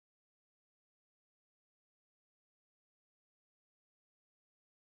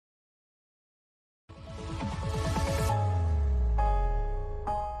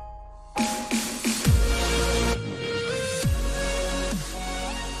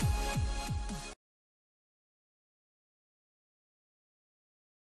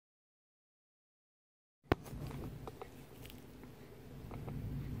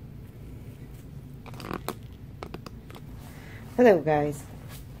Hello guys,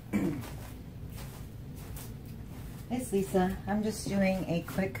 it's Lisa. I'm just doing a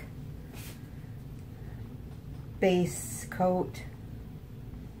quick base coat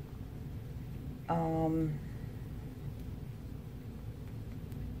on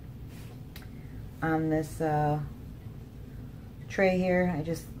this tray here.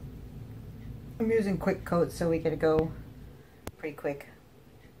 I'm using quick coats, so we gotta go pretty quick.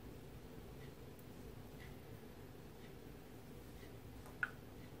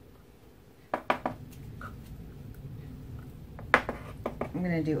 I'm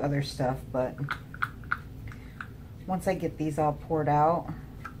gonna do other stuff, but once I get these all poured out,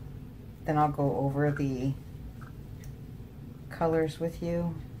 then I'll go over the colors with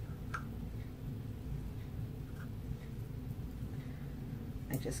you.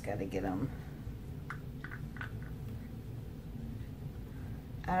 I just gotta get them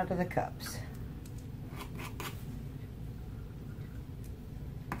out of the cups.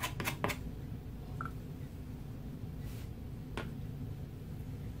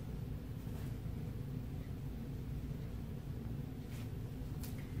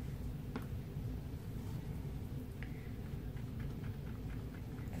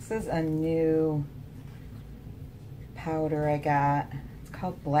 This is a new powder I got. It's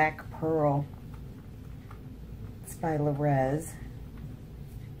called Black Pearl. It's by Lerez.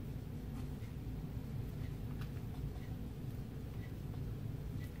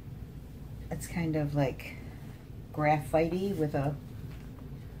 It's kind of like graphite-y with a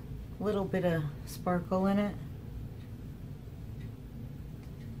little bit of sparkle in it.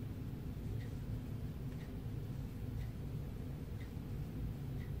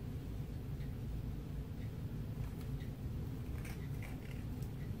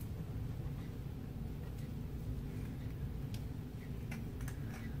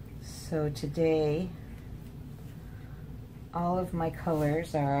 So today, all of my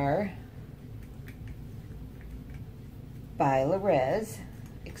colors are by Lerez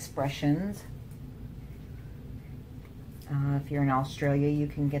Expressions. If you're in Australia, you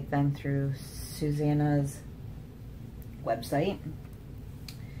can get them through Susanna's website,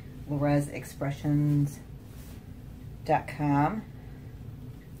 LerezExpressions.com.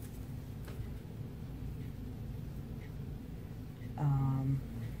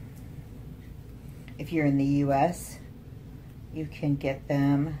 If you're in the US, you can get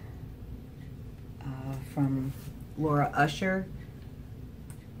them from Laura Usher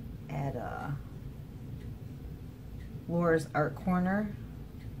at Laura's Art Corner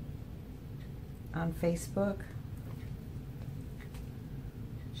on Facebook.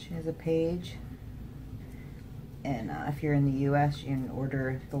 She has a page. And if you're in the US, you can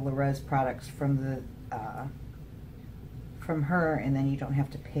order the Lerez products from her, and then you don't have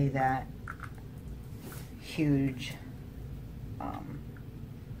to pay that huge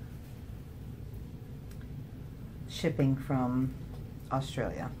shipping from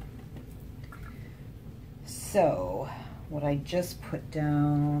Australia. So what I just put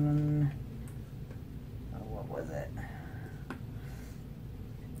down, what was it?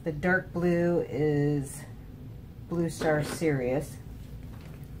 The dark blue is Blue Star Sirius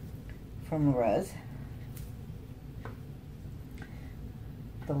from Lerez.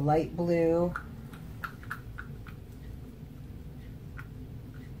 The light blue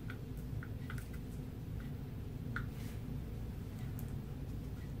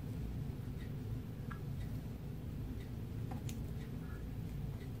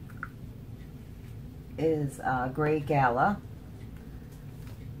is Gray Galah.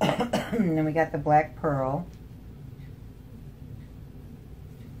 And then we got the Black Pearl.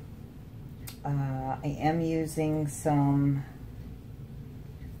 I am using some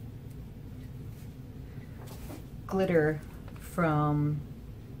glitter from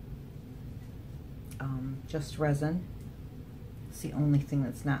Just Resin. It's the only thing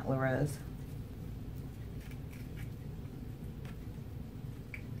that's not Lerez.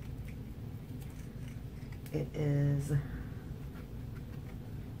 It is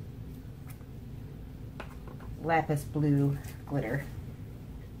lapis blue glitter.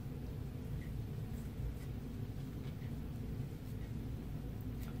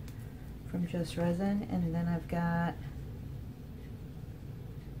 From Just Resin. And then I've got,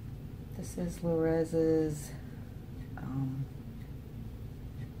 this is Lerez's,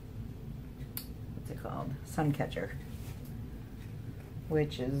 what's it called? Suncatcher,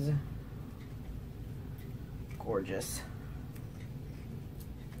 which is gorgeous.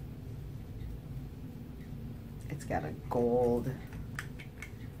 It's got a gold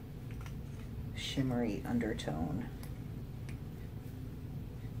shimmery undertone.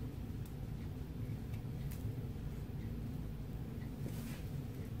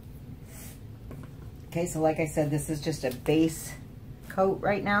 Okay, so like I said, this is just a base coat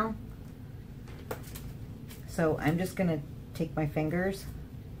right now. So I'm just gonna take my fingers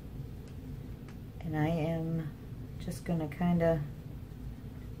and I am just gonna kind of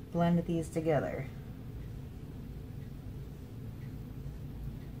blend these together.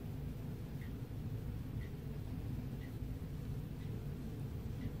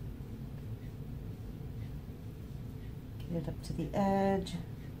 Get it up to the edge.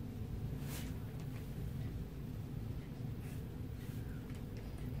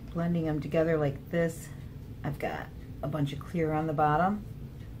 Blending them together like this. I've got a bunch of clear on the bottom,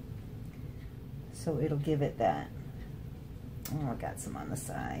 so it'll give it that. Oh, I got some on the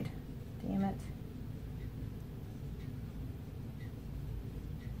side. Damn it.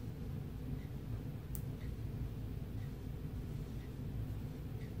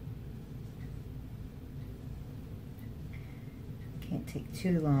 Can't take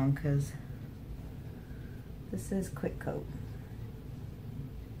too long because this is quick coat.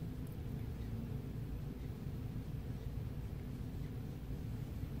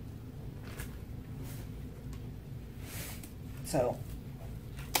 So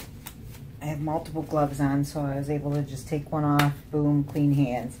I have multiple gloves on, so I was able to just take one off, boom, clean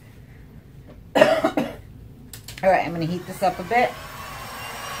hands. All right, I'm gonna heat this up a bit,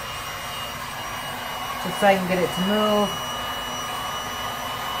 just so I can get it to move.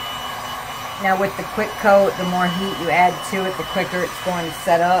 Now with the quick coat, the more heat you add to it, the quicker it's going to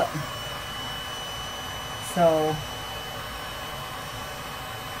set up. So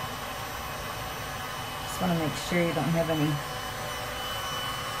just want to make sure you don't have any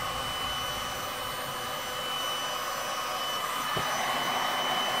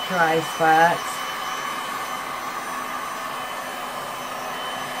dry spots.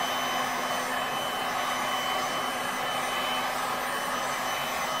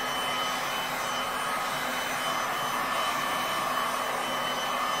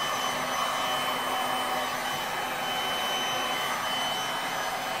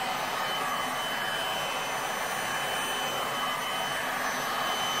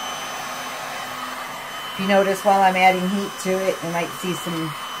 If you notice while I'm adding heat to it, you might see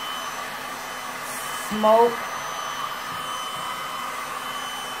some smoke.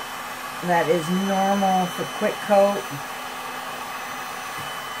 That is normal for quick coat.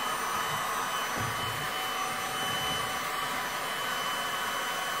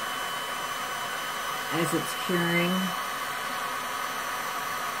 As it's curing.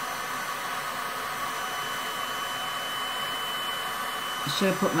 I should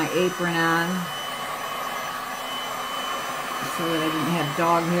have put my apron on so that I didn't have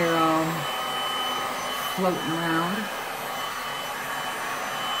dog hair all floating around.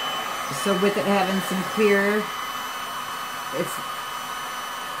 So with it having some clear, it's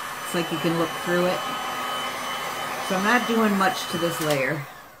like you can look through it. So I'm not doing much to this layer.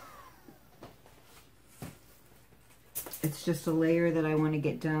 It's just a layer that I want to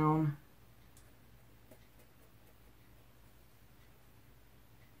get down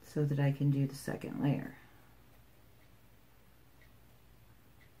so that I can do the second layer.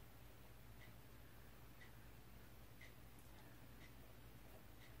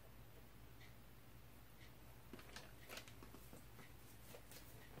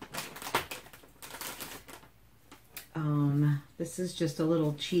 This is just a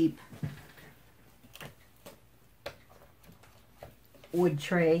little cheap wood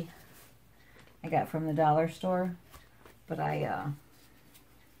tray I got from the dollar store, but I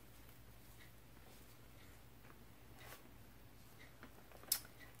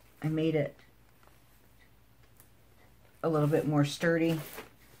made it a little bit more sturdy.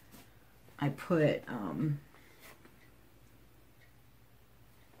 I put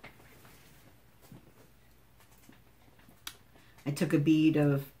I took a bead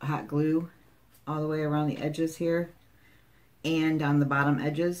of hot glue all the way around the edges here and on the bottom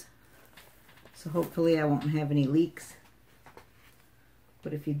edges. So hopefully I won't have any leaks.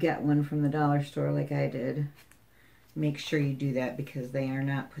 But if you get one from the dollar store like I did, make sure you do that because they are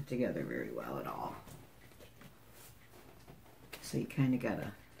not put together very well at all. So you kind of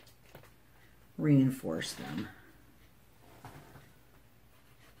gotta reinforce them.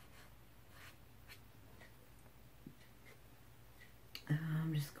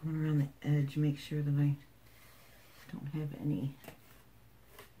 I'm just going around the edge, make sure that I don't have any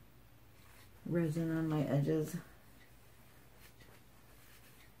resin on my edges.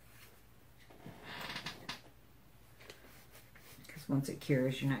 Because once it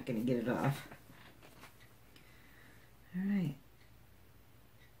cures, you're not going to get it off. All right.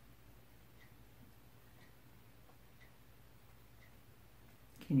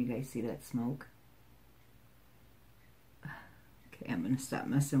 Can you guys see that smoke? Okay, I'm going to stop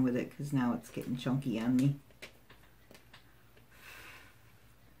messing with it because now it's getting chunky on me.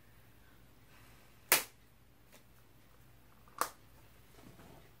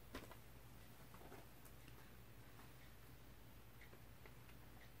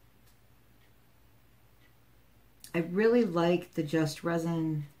 I really like the Just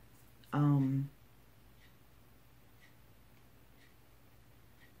Resin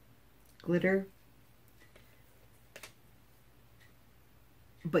glitter,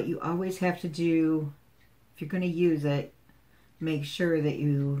 but you always have to do, if you're going to use it, make sure that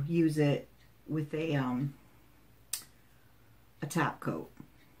you use it with a top coat,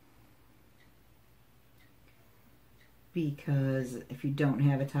 because if you don't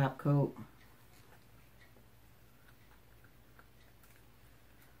have a top coat,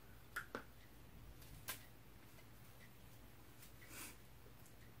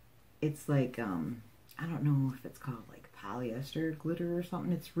 it's like, I don't know if it's called like polyester glitter or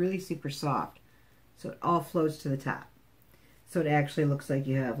something. It's really super soft. So it all floats to the top. So it actually looks like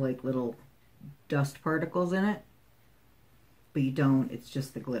you have like little dust particles in it. But you don't, it's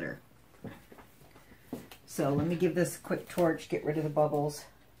just the glitter. So let me give this a quick torch, get rid of the bubbles.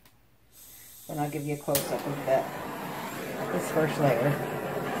 And I'll give you a close-up of this first layer.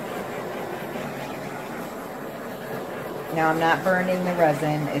 Now I'm not burning the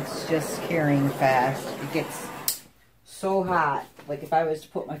resin, it's just curing fast. It gets so hot, like if I was to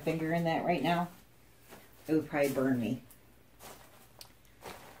put my finger in that right now, it would probably burn me.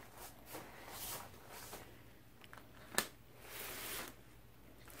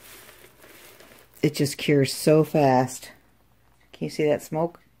 It just cures so fast. Can you see that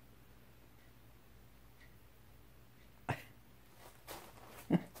smoke?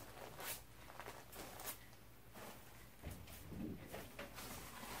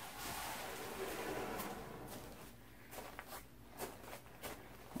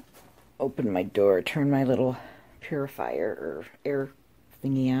 Open my door, turn my little purifier or air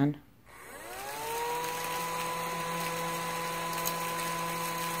thingy on.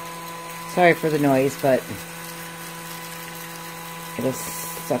 Sorry for the noise, but it'll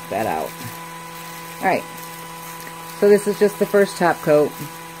suck that out. Alright, so this is just the first top coat.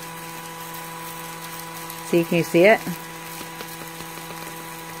 See, can you see it?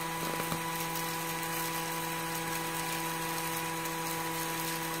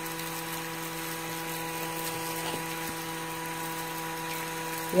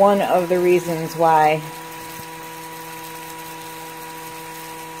 One of the reasons why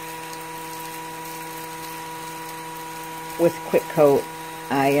with quick coat,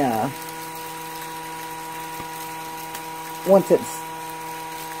 once it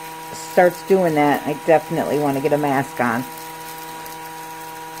starts doing that, I definitely want to get a mask on.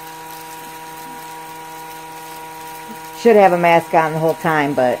 Should have a mask on the whole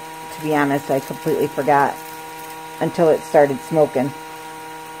time, but to be honest, I completely forgot until it started smoking.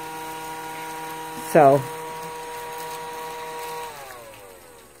 So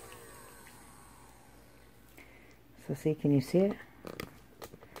see, can you see it?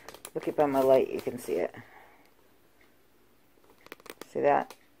 Look up on my light, you can see it. See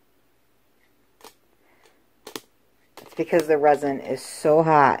that? It's because the resin is so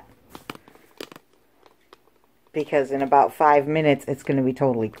hot. Because in about 5 minutes, it's going to be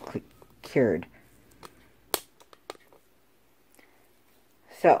totally cured.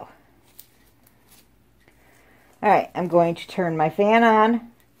 So, alright, I'm going to turn my fan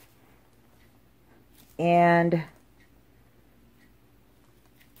on and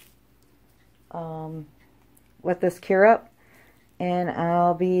let this cure up, and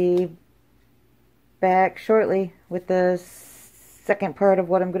I'll be back shortly with the second part of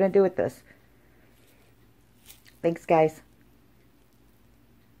what I'm going to do with this. Thanks, guys.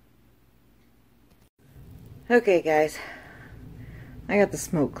 Okay, guys, I got the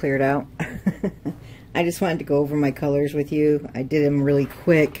smoke cleared out. I just wanted to go over my colors with you. I did them really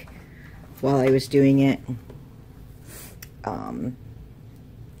quick while I was doing it.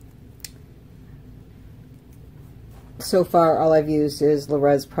 So far, all I've used is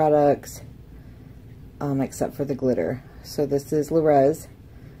Lerez products, except for the glitter. So this is Lerez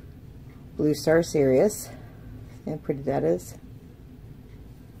Blue Star Sirius. See how pretty that is?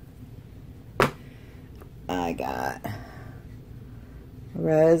 I got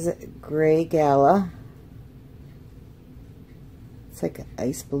Lerez Gray Galah. It's like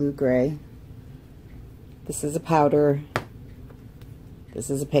ice blue gray. This is a powder. This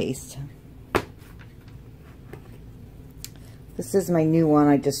is a paste. This is my new one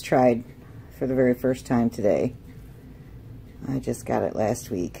I just tried for the very first time today. I just got it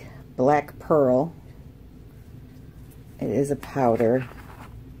last week. Black Pearl. It is a powder.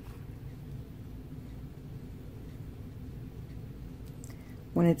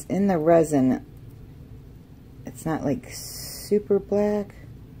 When it's in the resin, it's not like super black.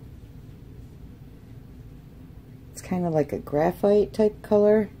 It's kind of like a graphite type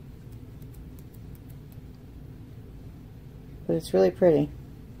color. But it's really pretty.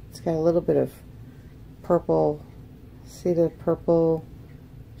 It's got a little bit of purple, see the purple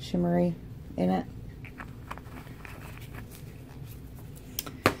shimmery in it?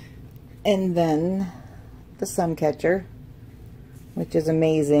 And then the sun catcher, which is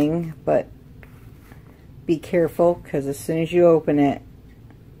amazing, but be careful because as soon as you open it,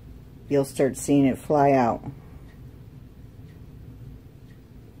 you'll start seeing it fly out.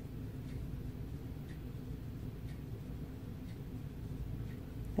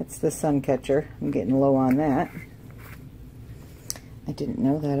 That's the sun catcher. I'm getting low on that. I didn't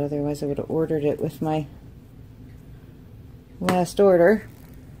know that, otherwise I would have ordered it with my last order.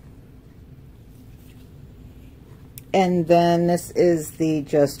 And then this is the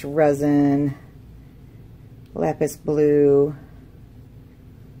Just Resin Lapis Blue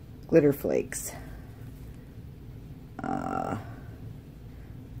Glitter Flakes.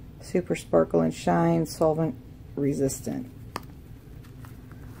 Super Sparkle and Shine, Solvent Resistant.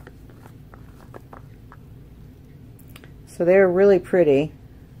 So they're really pretty.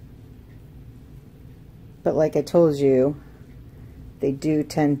 But like I told you, they do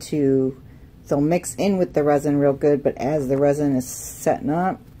tend to, they'll mix in with the resin real good, but as the resin is setting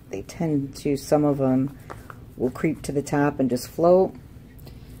up, they tend to, some of them will creep to the top and just float.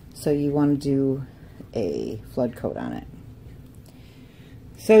 So you want to do a flood coat on it.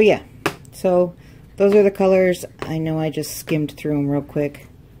 So yeah, so those are the colors. I know I just skimmed through them real quick.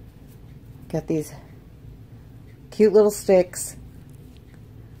 Got these cute little sticks,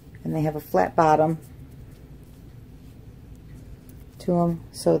 and they have a flat bottom to them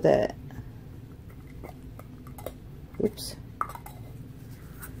so that, oops,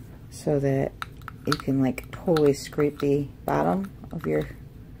 so that you can like totally scrape the bottom of your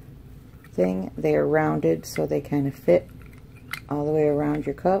thing. They are rounded so they kind of fit all the way around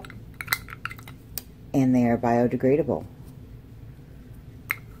your cup, and they are biodegradable.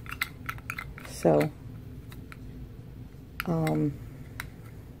 So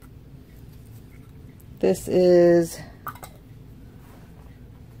this is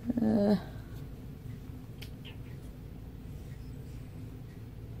I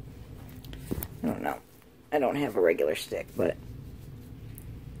don't know. I don't have a regular stick, but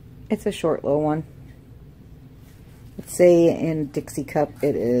it's a short little one. Let's say in Dixie cup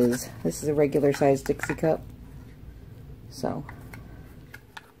it is. This is a regular size Dixie cup. So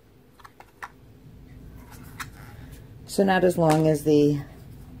not as long as the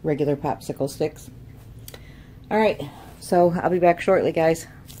regular popsicle sticks. Alright, so I'll be back shortly, guys.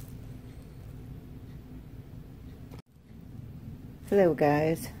 Hello,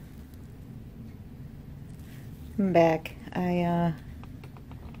 guys. I'm back. I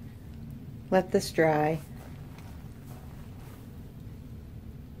let this dry.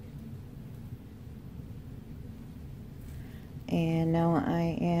 And now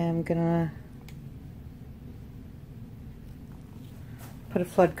I am gonna put a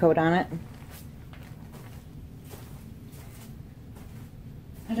flood coat on it.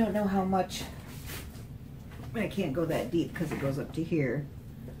 I don't know how much, I can't go that deep because it goes up to here.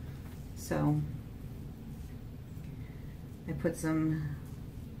 So I put some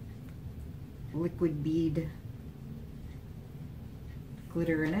liquid bead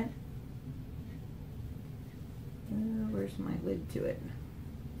glitter in it. Where's my lid to it?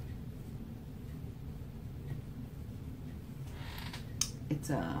 It's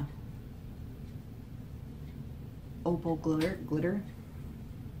a opal glitter.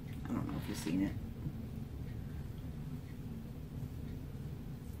 I don't know if you've seen it.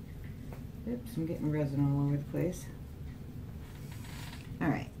 Oops, I'm getting resin all over the place.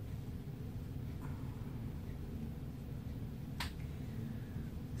 Alright.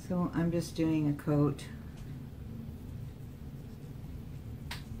 So I'm just doing a coat.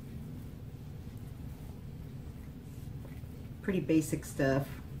 Pretty basic stuff.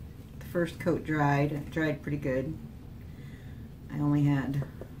 The first coat dried. It dried pretty good. I only had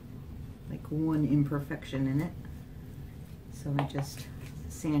like one imperfection in it. So I just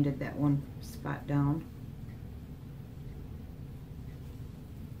sanded that one spot down.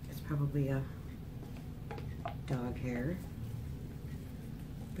 It's probably a dog hair.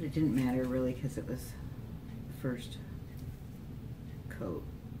 But it didn't matter really because it was the first coat.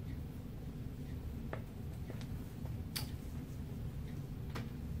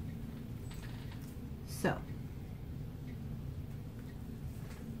 So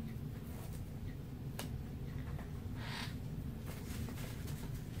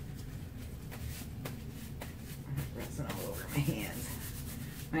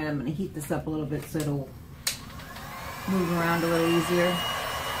Alright, I'm going to heat this up a little bit so it'll move around a little easier.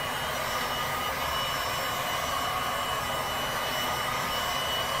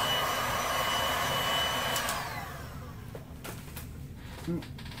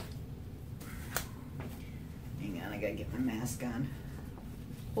 Hang on, I gotta get my mask on.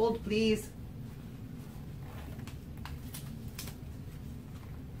 Hold, please.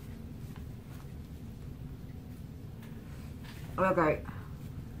 Okay.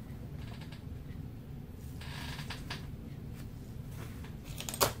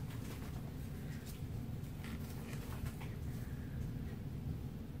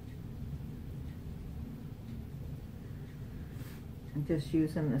 I'm just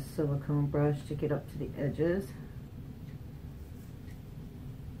using this silicone brush to get up to the edges.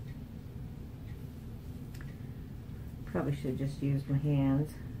 Probably should have just used my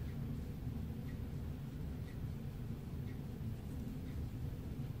hands.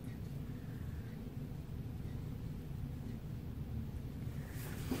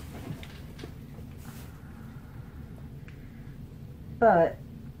 But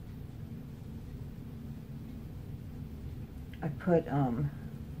I put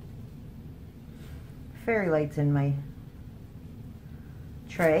fairy lights in my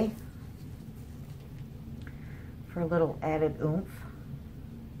tray for a little added oomph.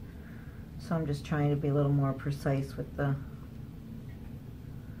 So I'm just trying to be a little more precise with the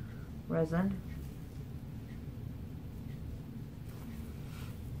resin.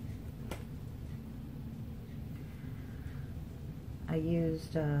 I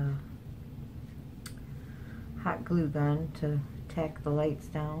used a hot glue gun to tack the lights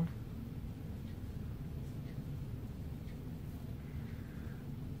down.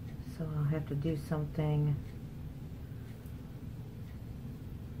 So I'll have to do something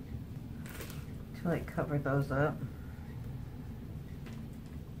to like cover those up.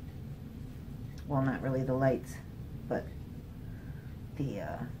 Well, not really the lights, but the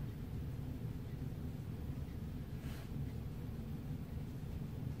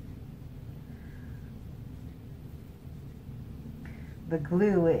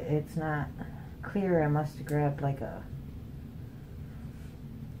glue, it's not clear. I must have grabbed like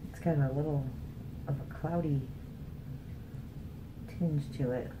it's got a little of a cloudy tinge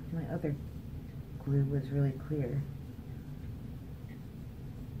to it. My other glue was really clear.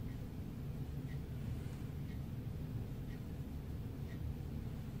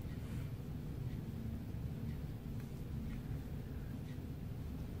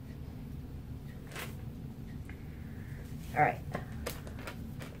 All right.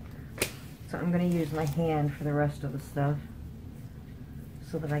 So I'm going to use my hand for the rest of the stuff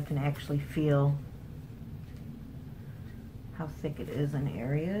so that I can actually feel how thick it is in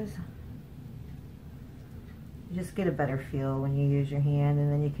areas. You just get a better feel when you use your hand, and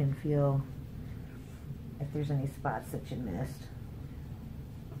then you can feel if there's any spots that you missed.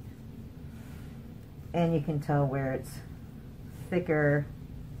 And you can tell where it's thicker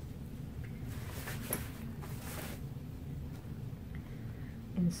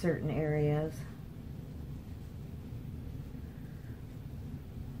in certain areas.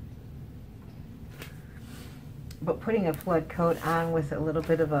 But putting a flood coat on with a little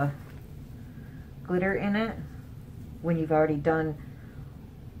bit of a glitter in it when you've already done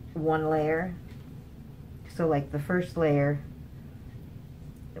one layer, so like the first layer,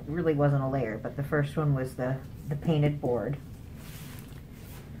 it really wasn't a layer, but the first one was the painted board.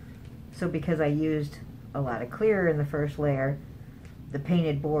 So because I used a lot of clear in the first layer, the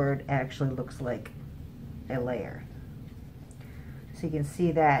painted board actually looks like a layer. So you can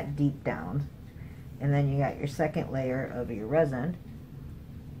see that deep down. And then you got your second layer of your resin.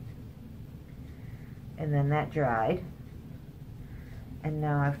 And then that dried. And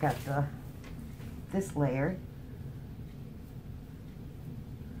now I've got this layer.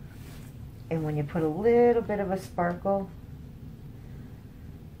 And when you put a little bit of a sparkle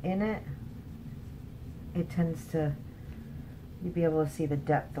in it, it tends to, you'll be able to see the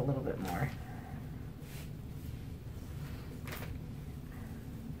depth a little bit more.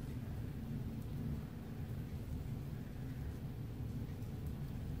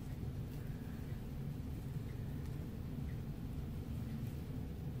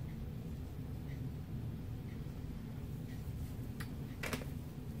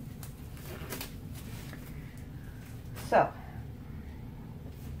 So,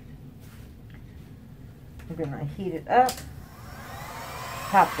 I'm going to heat it up,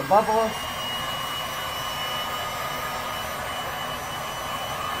 pop the bubbles,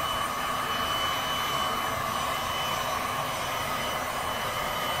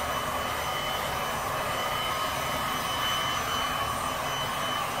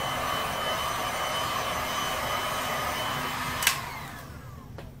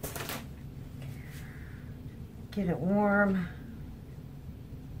 Get it warm.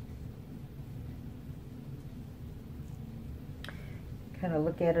 Kind of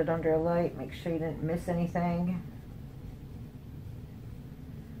look at it under a light, make sure you didn't miss anything.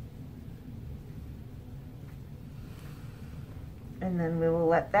 And then we will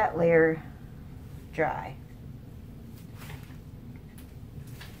let that layer dry.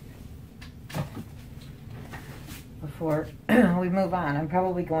 Before we move on, I'm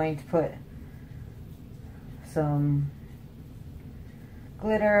probably going to put some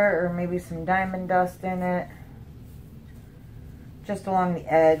glitter or maybe some diamond dust in it, just along the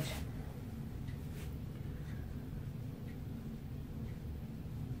edge.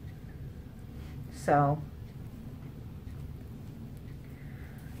 So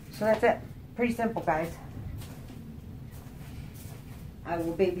that's it. Pretty simple, guys. I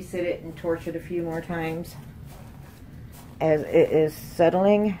will babysit it and torch it a few more times as it is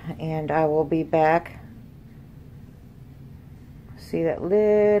settling, and I will be back. See that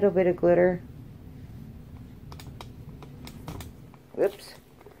little bit of glitter? Whoops.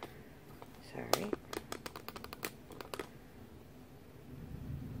 Sorry.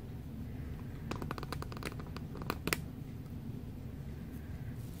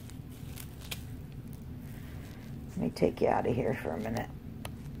 Let me take you out of here for a minute.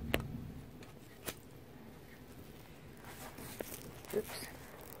 Oops.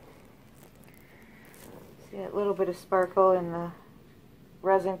 See that little bit of sparkle in the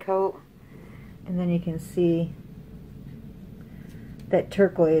resin coat? And then you can see that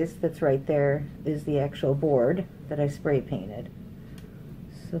turquoise that's right there is the actual board that I spray painted.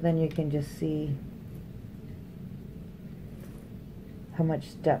 So then you can just see how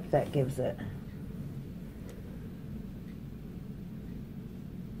much depth that gives it.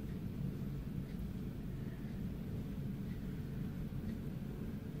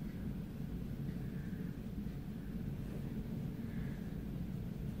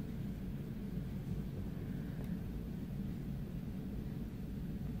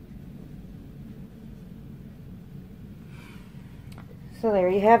 So there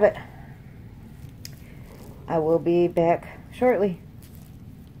you have it. I will be back shortly.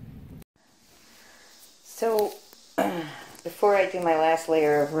 So before I do my last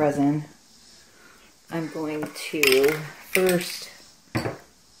layer of resin, I'm going to first,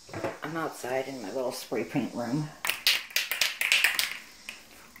 I'm outside in my little spray paint room.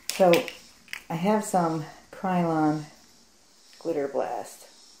 So I have some Krylon Glitter Blast.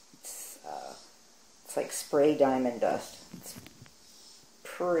 It's like spray diamond dust. It's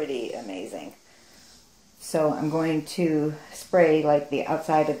pretty amazing. So I'm going to spray like the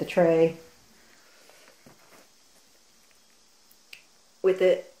outside of the tray with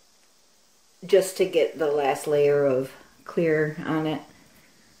it just to get the last layer of clear on it.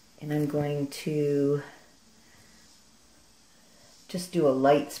 And I'm going to just do a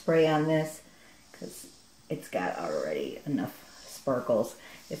light spray on this because it's got already enough sparkles.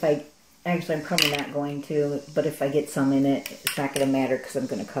 Actually, I'm probably not going to, but if I get some in it, it's not going to matter because I'm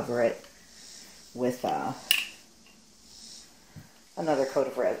going to cover it with another coat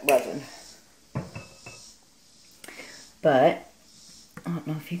of resin. But, I don't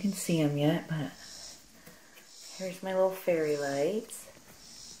know if you can see them yet, but here's my little fairy lights.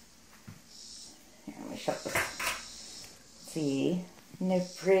 Here, let me shut this. See? Isn't they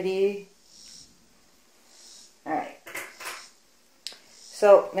pretty? Alright.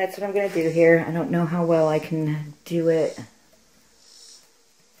 So that's what I'm going to do here. I don't know how well I can do it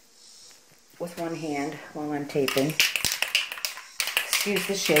with one hand while I'm taping. Excuse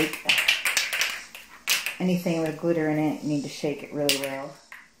the shake. Anything with glitter in it, you need to shake it really well.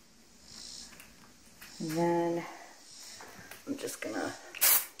 And then I'm just going to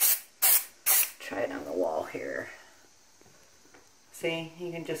try it on the wall here. See,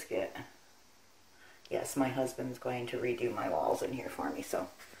 you can just get... Yes, my husband's going to redo my walls in here for me, so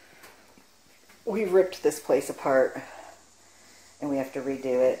we ripped this place apart and we have to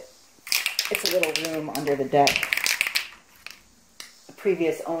redo it. It's a little room under the deck. The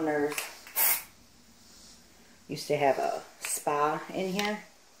previous owners used to have a spa in here,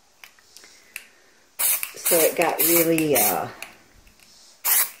 so it got really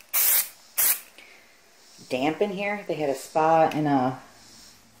damp in here. They had a spa and a...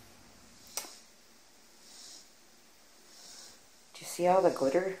 See all the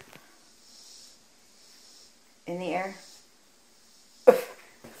glitter in the air?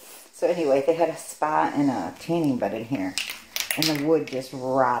 So anyway, they had a spa and a tanning bed in here. And the wood just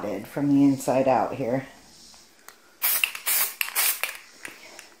rotted from the inside out here.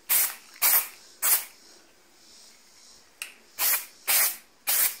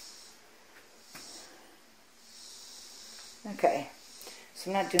 Okay,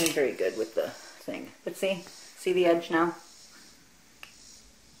 so I'm not doing very good with the thing. But see the edge now?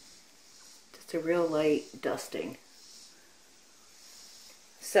 Just a real light dusting.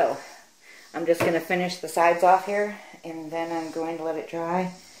 So, I'm just going to finish the sides off here, and then I'm going to let it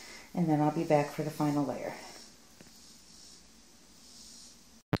dry, and then I'll be back for the final layer.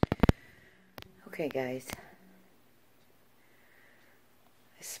 Okay guys,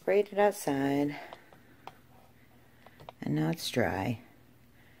 I sprayed it outside, and now it's dry,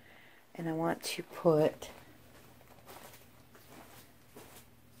 and I want to put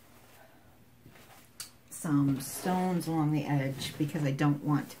some stones along the edge because I don't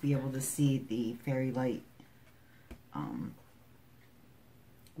want to be able to see the fairy light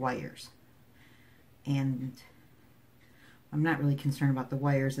wires. And I'm not really concerned about the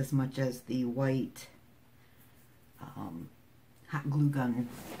wires as much as the white hot glue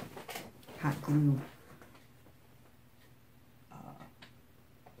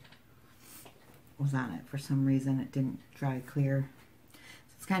was on it. For some reason it didn't dry clear.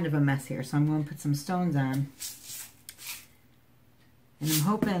 It's kind of a mess here, so I'm going to put some stones on. And I'm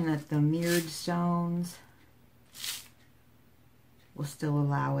hoping that the mirrored stones will still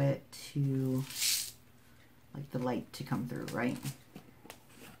allow it to, like, the light to come through, right?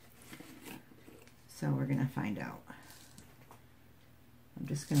 So we're going to find out. I'm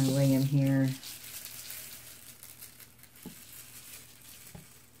just going to lay them here.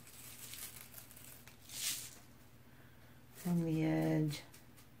 From the edge.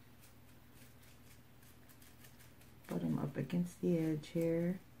 Put them up against the edge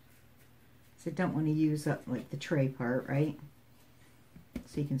here. So I don't want to use up like the tray part, right?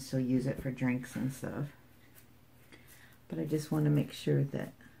 So you can still use it for drinks and stuff. But I just want to make sure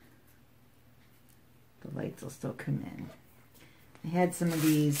that the lights will still come in. I had some of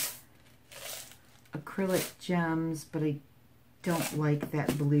these acrylic gems, but I don't like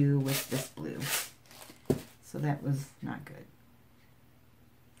that blue with this blue. So that was not good.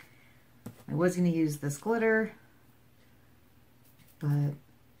 I was going to use this glitter, but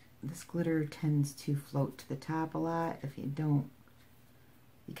this glitter tends to float to the top a lot. If you don't,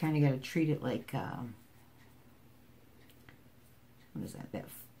 you kind of got to treat it like, what is that?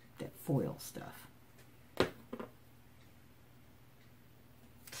 That foil stuff.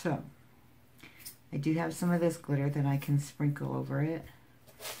 So, I do have some of this glitter that I can sprinkle over it.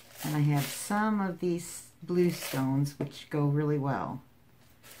 And I have some of these blue stones, which go really well.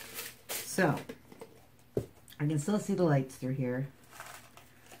 So, I can still see the lights through here.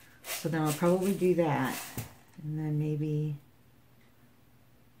 So then I'll probably do that. And then maybe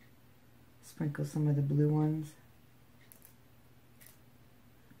sprinkle some of the blue ones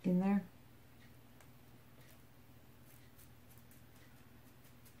in there.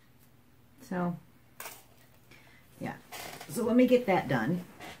 So, yeah. So let me get that done.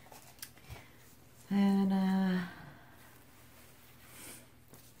 And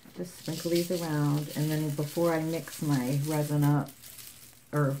just sprinkle these around. And then before I mix my resin up,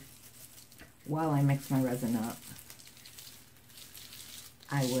 or while I mix my resin up,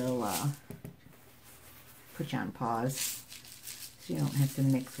 I will put you on pause so you don't have to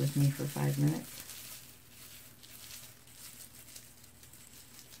mix with me for 5 minutes.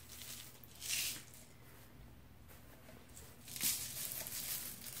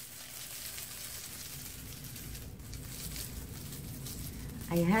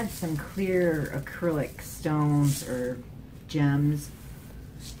 I had some clear acrylic stones or gems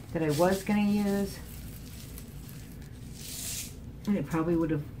that I was going to use, and it probably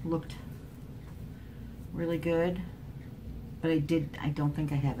would have looked really good, but I don't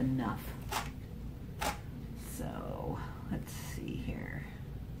think I have enough. So let's see here.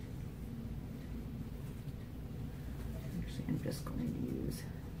 Actually, I'm just going to use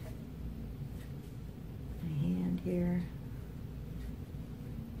my hand here.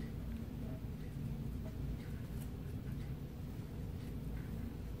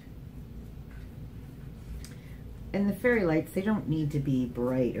 And the fairy lights, they don't need to be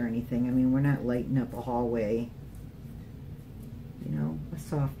bright or anything. I mean, we're not lighting up a hallway. You know, a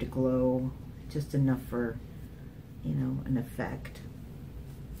soft glow, just enough for, you know, an effect.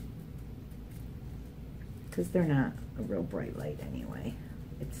 Because they're not a real bright light anyway.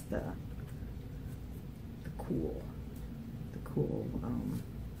 It's the cool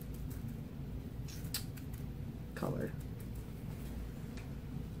color.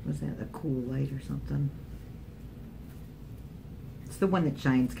 Was that a cool light or something? It's the one that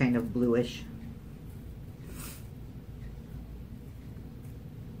shines kind of bluish.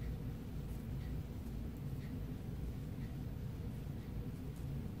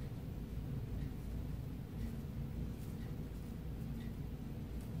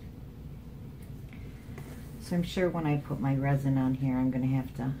 So I'm sure when I put my resin on here, I'm going to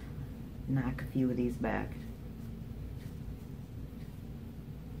have to knock a few of these back.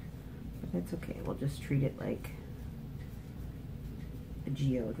 But that's okay. We'll just treat it like a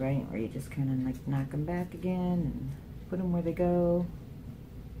geode, right? Where you just kind of like knock them back again and put them where they go.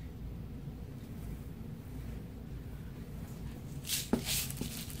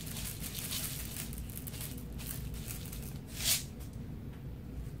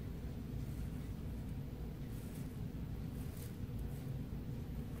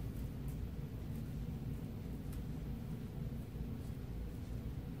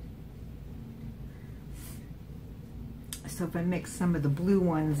 So if I mix some of the blue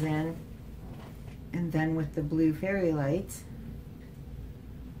ones in, and then with the blue fairy lights,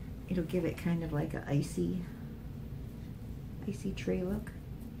 it'll give it kind of like an icy tray look.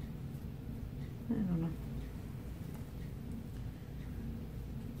 I don't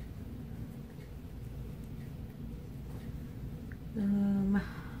know.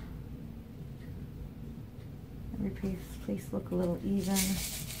 Every place look a little even.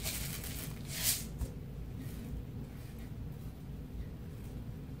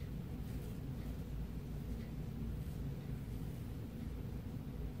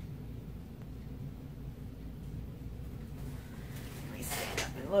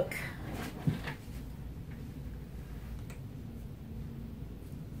 Look.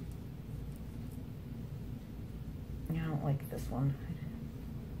 I don't like this one.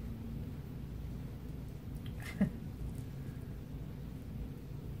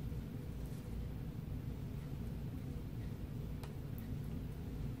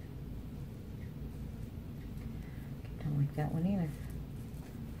 Don't like that one either.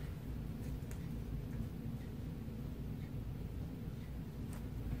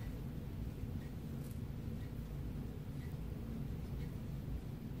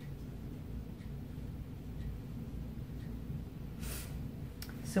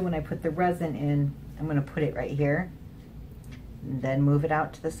 So when I put the resin in, I'm going to put it right here and then move it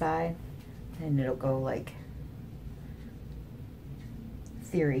out to the side, and it'll go like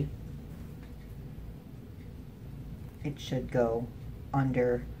theory. It should go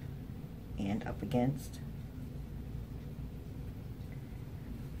under and up against.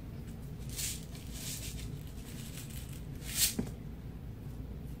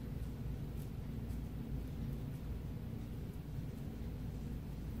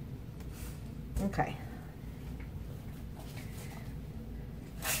 Okay.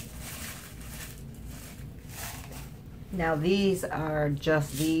 Now these are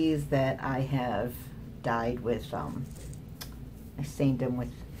just these that I have dyed with, I stained them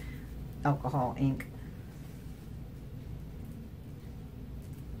with alcohol ink.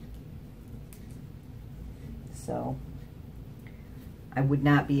 So I would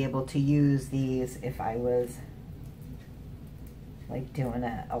not be able to use these if I was like doing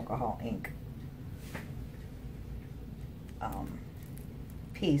an alcohol ink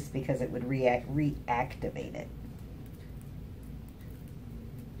piece, because it would reactivate it.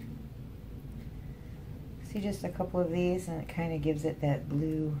 See, just a couple of these and it kind of gives it that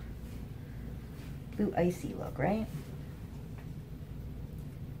blue icy look, right?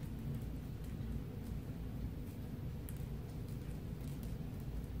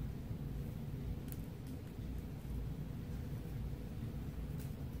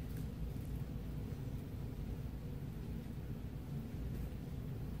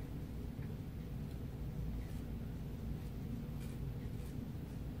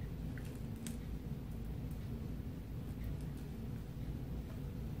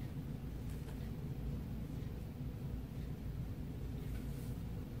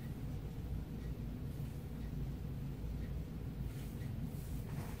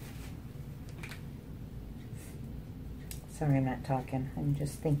 Sorry, I'm not talking. I'm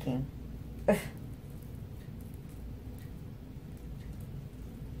just thinking.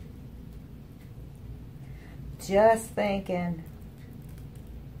 Just thinking.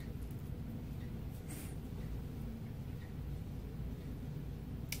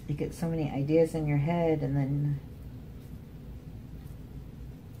 You get so many ideas in your head, and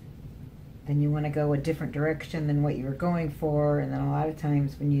then you want to go a different direction than what you were going for, and then a lot of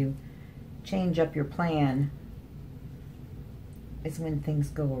times when you change up your plan is when things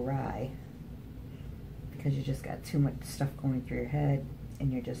go awry, because you just got too much stuff going through your head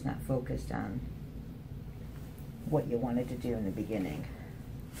and you're just not focused on what you wanted to do in the beginning.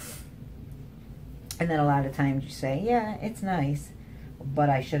 And then a lot of times you say, yeah, it's nice, but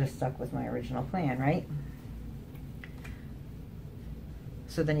I should have stuck with my original plan, right?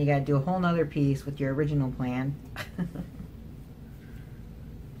 So then you got to do a whole nother piece with your original plan.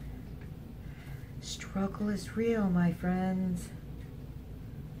 struggle is real, my friends.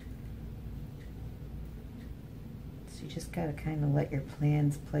 So you just gotta kind of let your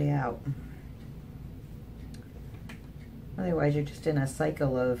plans play out. Otherwise, you're just in a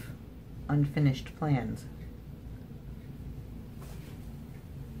cycle of unfinished plans.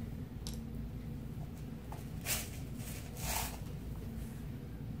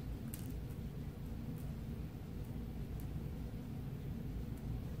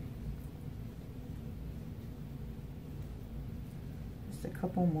 Just a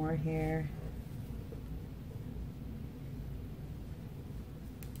couple more here.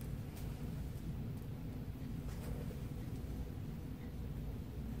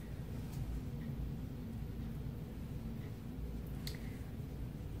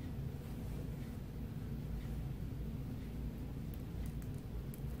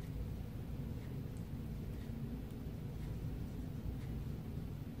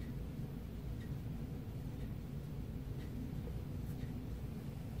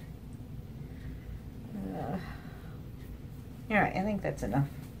 Alright, I think that's enough.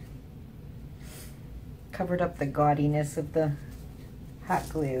 Covered up the gaudiness of the hot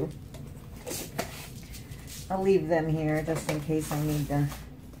glue. I'll leave them here just in case I need to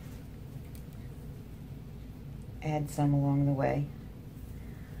add some along the way.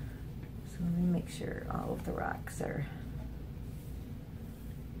 So let me make sure all of the rocks are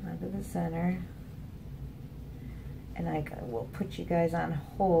onto the center. And I will put you guys on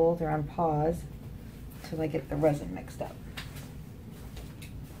hold or on pause till I get the resin mixed up.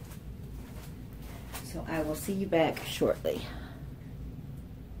 So I will see you back shortly.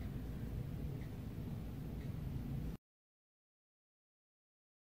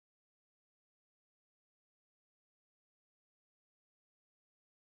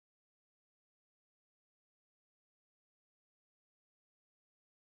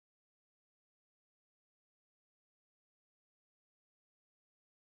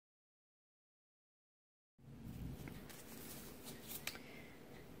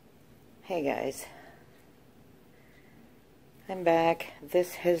 Hey guys. I'm back.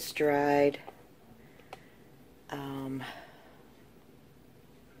 This has dried.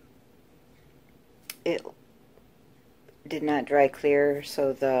 It did not dry clear,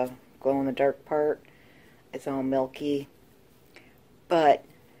 so the glow-in-the-dark part is all milky. But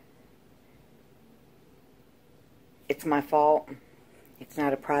it's my fault. It's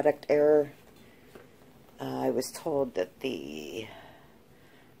not a product error. I was told that the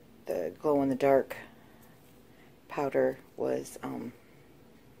glow-in-the-dark powder was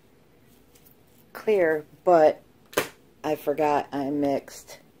clear, but I forgot I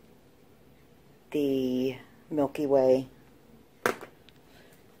mixed the Milky Way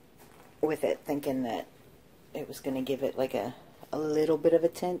with it, thinking that it was going to give it like a little bit of a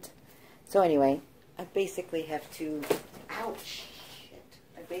tint. So anyway, I basically have to, ouch, shit.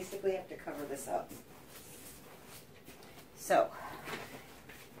 I basically have to cover this up. So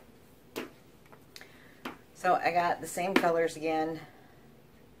I got the same colors again,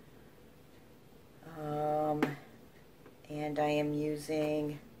 and I am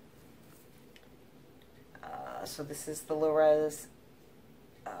using, so this is the Lerez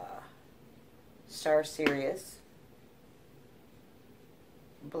Star Sirius,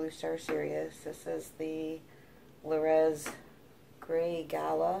 Blue Star Sirius. This is the Lerez Gray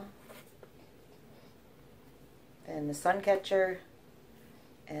Galah, then the Sun Catcher,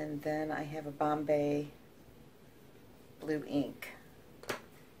 and then I have a Bombay blue ink.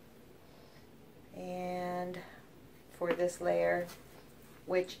 And for this layer,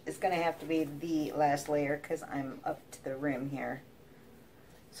 which is going to have to be the last layer because I'm up to the rim here,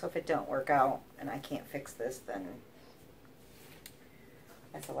 so if it don't work out and I can't fix this, then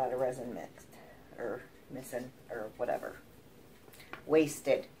that's a lot of resin mixed or missing or whatever,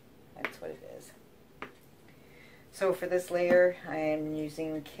 wasted. That's what it is. So for this layer, I am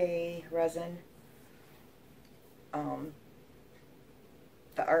using KS Resin,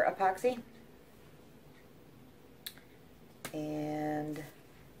 the art epoxy, and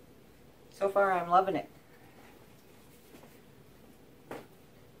so far I'm loving it.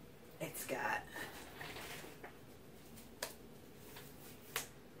 It's got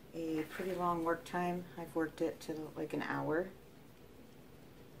a pretty long work time. I've worked it to like an hour.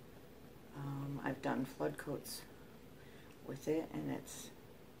 I've done flood coats with it, and it's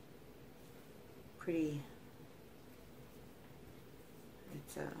pretty,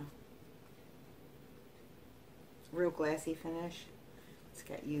 it's a real glassy finish. It's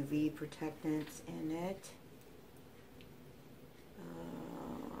got UV protectants in it.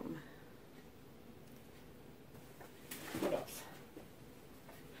 What else?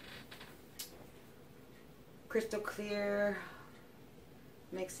 clear.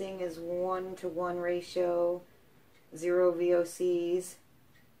 Mixing is 1:1 ratio, 0 VOCs.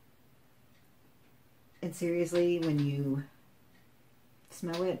 And seriously, when you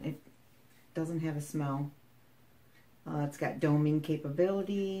smell it, it doesn't have a smell. It's got doming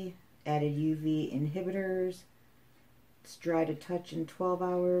capability, added UV inhibitors. It's dry to touch in 12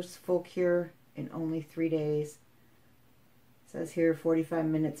 hours, full cure in only 3 days. It says here 45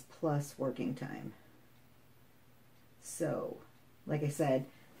 minutes plus working time. So, like I said,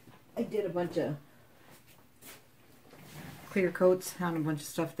 I did a bunch of clear coats on a bunch of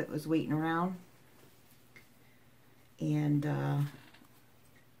stuff that was waiting around. And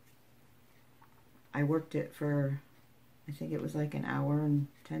I worked it for, I think it was like an hour and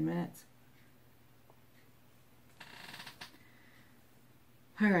 10 minutes.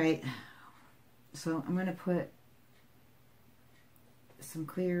 Alright, so I'm going to put some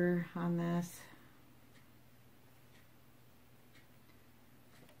clear on this.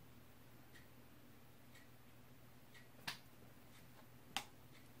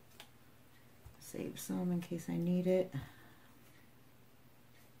 Save some in case I need it.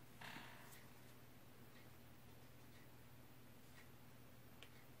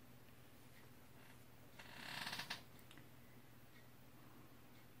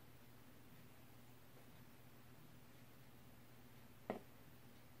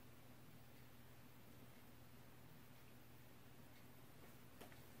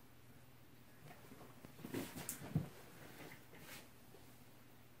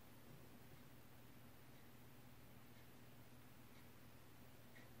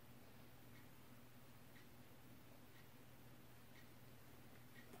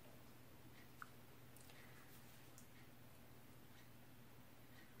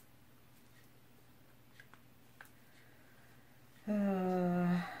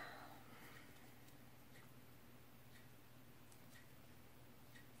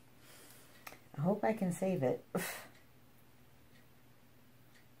 I hope I can save it. And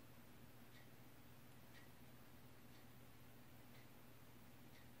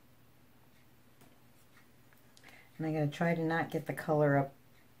I'm going to try to not get the color up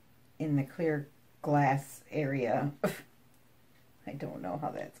in the clear glass area. I don't know how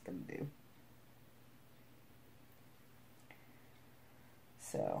that's going to do.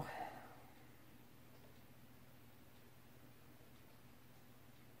 So...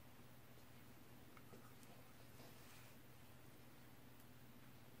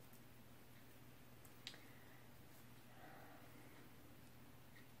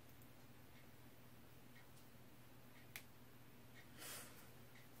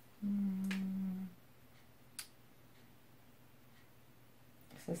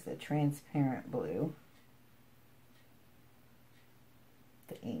 This is the transparent blue,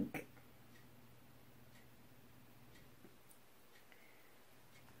 the ink.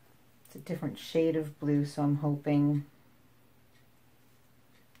 It's a different shade of blue, so I'm hoping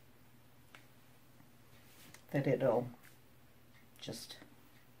that it'll just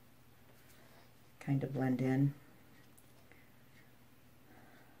kind of blend in.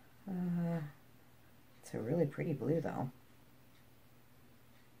 It's a really pretty blue though.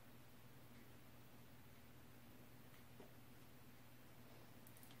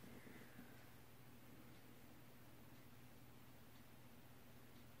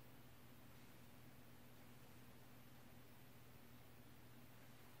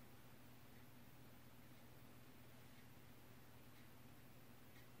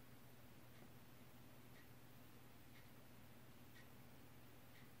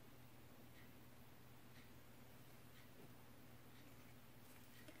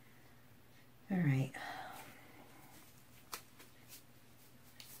 All right.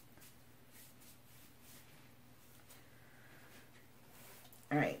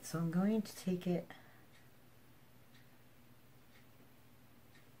 All right, so I'm going to take it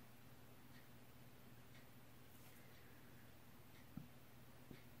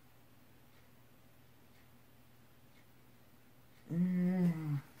I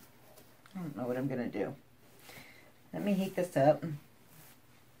don't know what I'm going to do. Let me heat this up.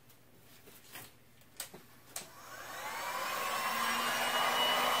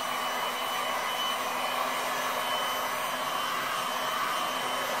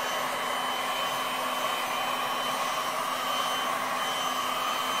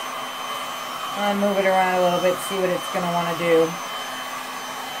 I'll move it around a little bit, see what it's going to want to do.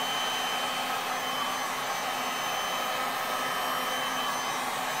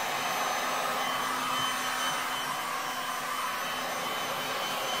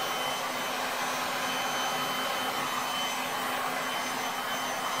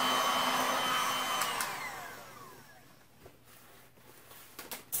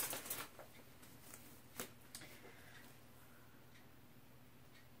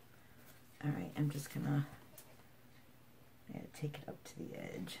 I'm just gonna take it up to the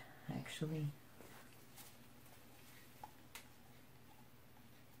edge, actually.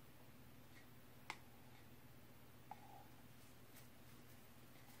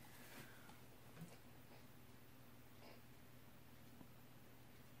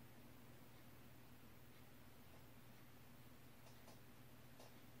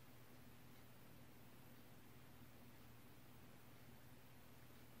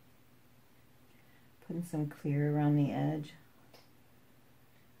 Putting some clear around the edge.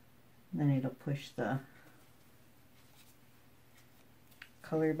 Then it'll push the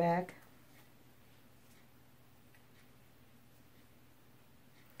color back.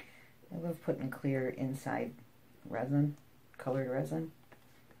 I love putting clear inside resin, colored resin,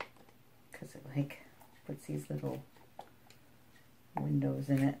 because it like puts these little windows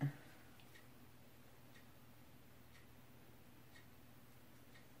in it.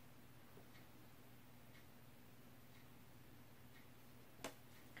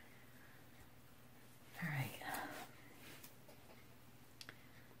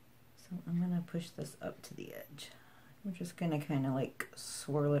 I'm going to push this up to the edge. I'm just going to kind of like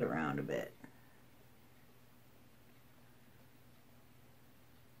swirl it around a bit.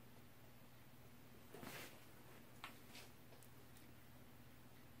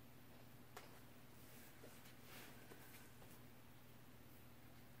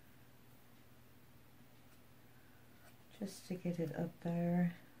 Just to get it up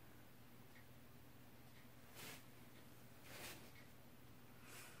there.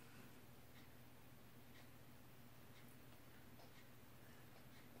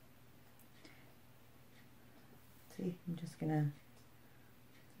 See, it's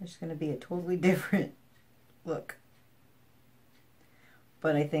gonna be a totally different look.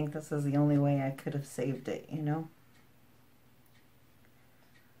 But I think this is the only way I could have saved it, you know?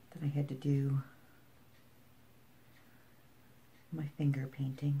 That I had to do my finger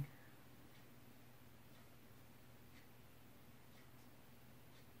painting.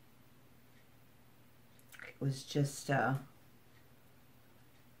 It was just, you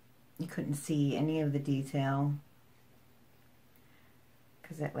couldn't see any of the detail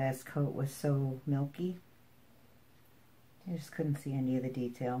because that last coat was so milky. I just couldn't see any of the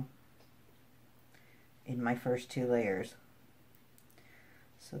detail in my first 2 layers.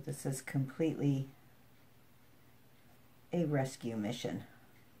 So this is completely a rescue mission.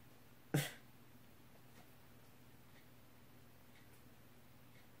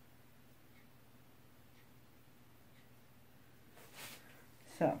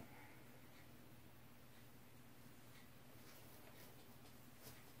 So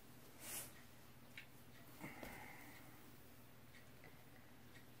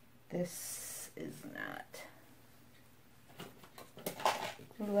this is not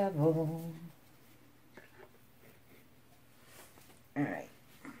level. All right.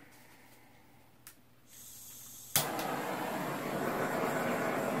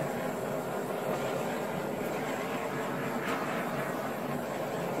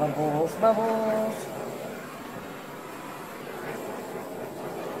 Bubbles, bubbles.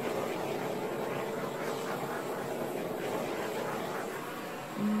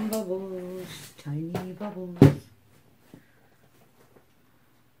 Bubbles, tiny bubbles.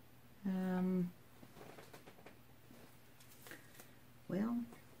 Well,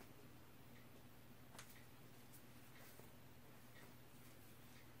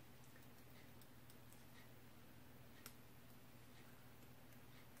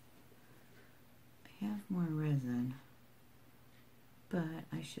 I have more resin, but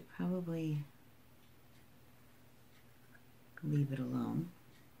I should probably leave it alone.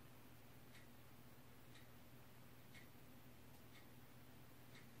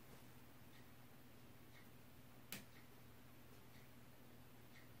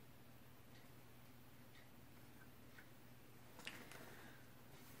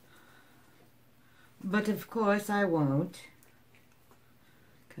 But of course I won't,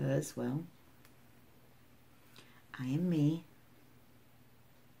 because, well, I am me.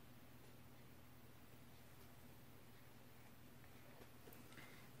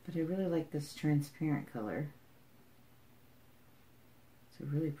 But I really like this transparent color. It's a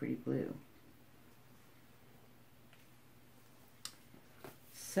really pretty blue.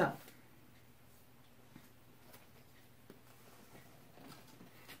 So,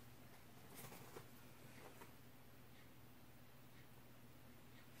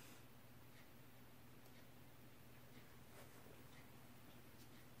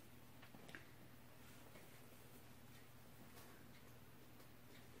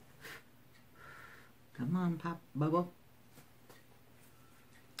 come on, pop bubble.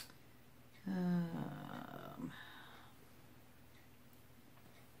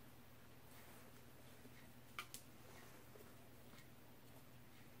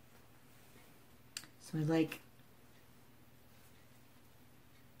 So I like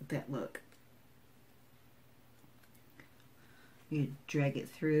that look. You drag it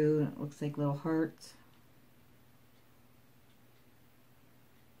through and it looks like little hearts.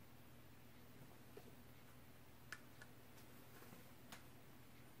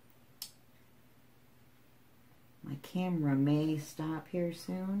 My camera may stop here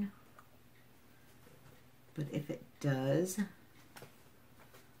soon, but if it does,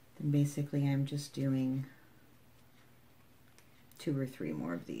 then basically I'm just doing 2 or 3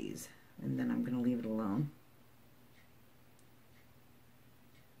 more of these, and then I'm going to leave it alone.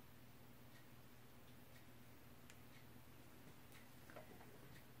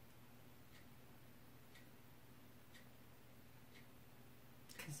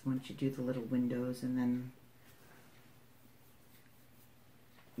 Because once you do the little windows and then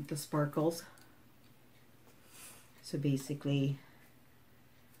the sparkles, so basically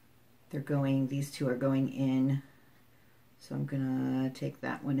these 2 are going in, so I'm gonna take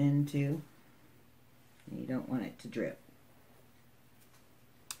that one in too. You don't want it to drip,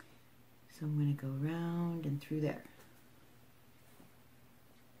 so I'm gonna go around and through there.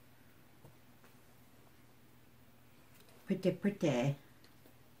 Pretty, pretty.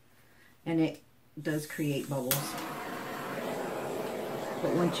 And it does create bubbles.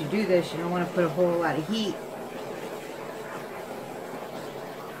 But once you do this, you don't want to put a whole lot of heat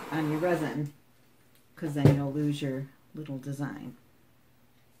on your resin, because then you'll lose your little design.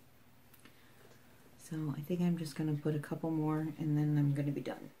 So I think I'm just going to put a couple more and then I'm going to be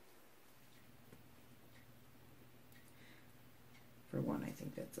done. For one, I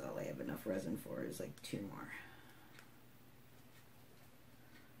think that's all I have enough resin for, is like 2 more.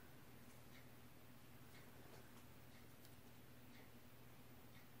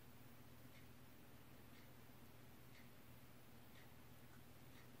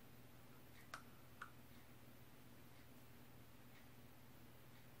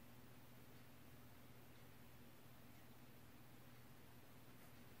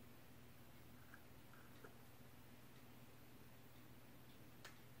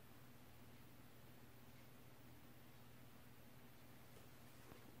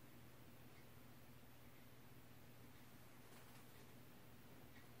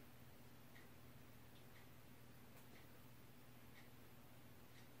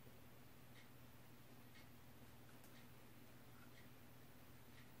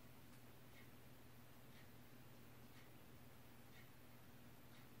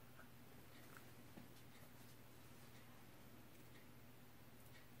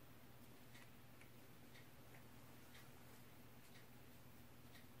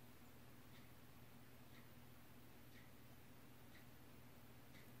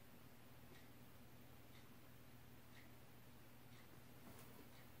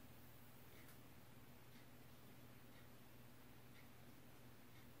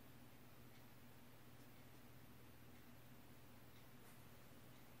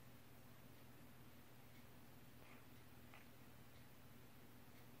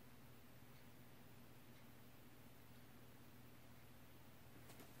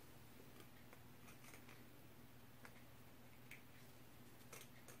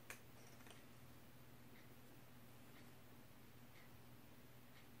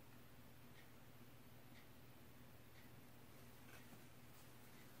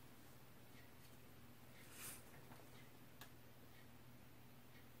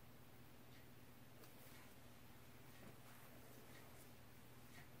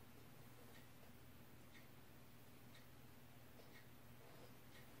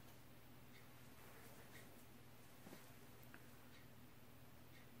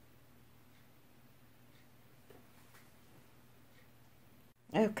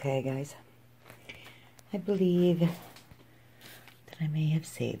 Okay, guys, I believe that I may have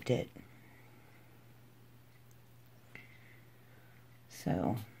saved it.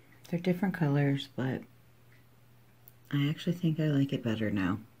 So, they're different colors, but I actually think I like it better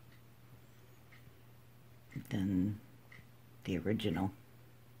now than the original.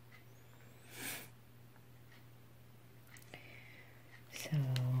 So,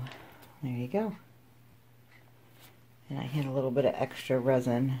 there you go. And I had a little bit of extra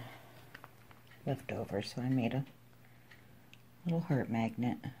resin left over, so I made a little heart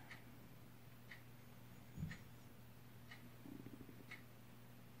magnet.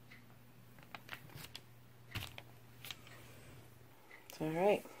 It's all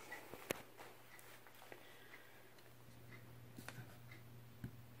right.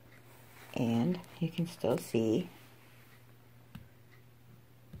 And you can still see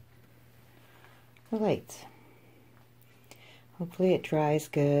the lights. Hopefully it dries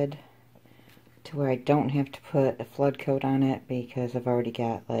good to where I don't have to put a flood coat on it because I've already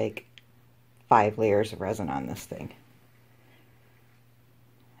got like 5 layers of resin on this thing.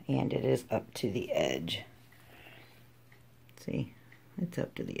 And it is up to the edge. See, it's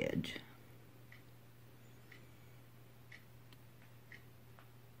up to the edge.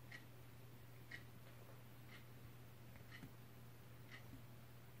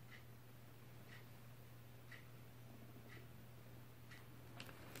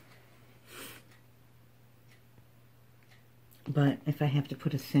 But if I have to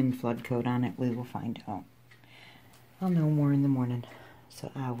put a thin flood coat on it, we will find out. I'll know more in the morning.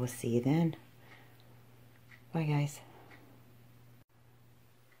 So I will see you then. Bye, guys.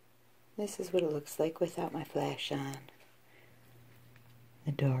 This is what it looks like without my flash on.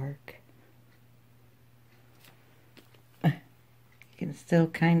 The dark. You can still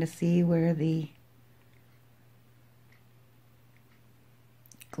kind of see where the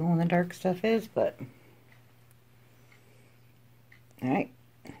glow-in-the-dark stuff is, but alright,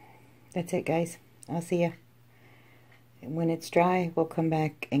 that's it, guys. I'll see ya. And when it's dry, we'll come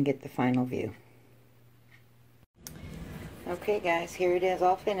back and get the final view. Okay, guys, here it is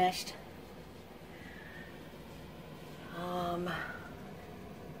all finished.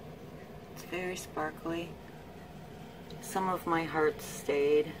 It's very sparkly. Some of my hearts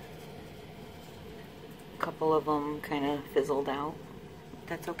stayed. A couple of them kind of fizzled out.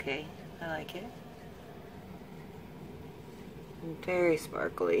 That's okay. I like it. Very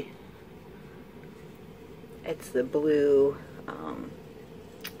sparkly. It's the blue,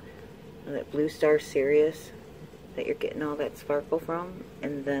 that blue star sirus that you're getting all that sparkle from,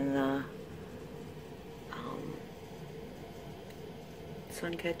 and then the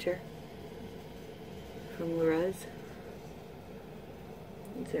sun catcher from Lerez.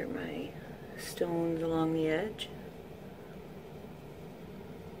 These are my stones along the edge.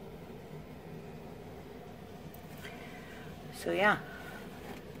 So yeah.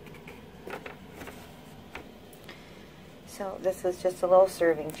 So this is just a little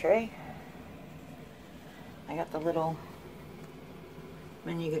serving tray. I got the little,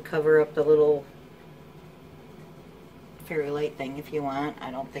 and you could cover up the little fairy light thing if you want.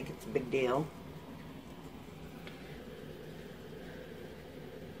 I don't think it's a big deal.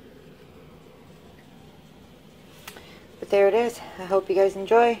 But there it is. I hope you guys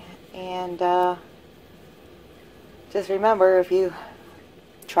enjoy, and just remember, if you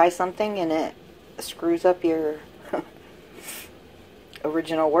try something and it screws up your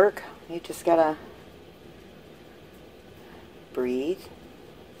original work, you just gotta breathe,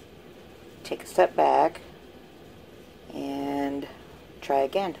 take a step back, and try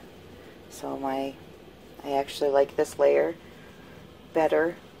again. So I actually like this layer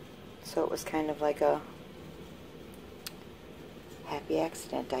better, so it was kind of like a happy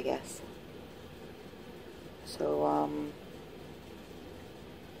accident, I guess. So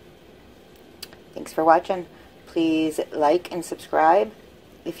thanks for watching. Please like and subscribe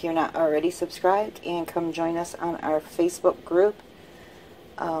if you're not already subscribed, and come join us on our Facebook group,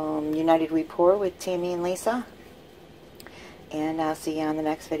 United We Pour with Tammy and Lisa. And I'll see you on the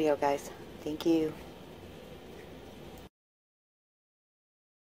next video, guys. Thank you.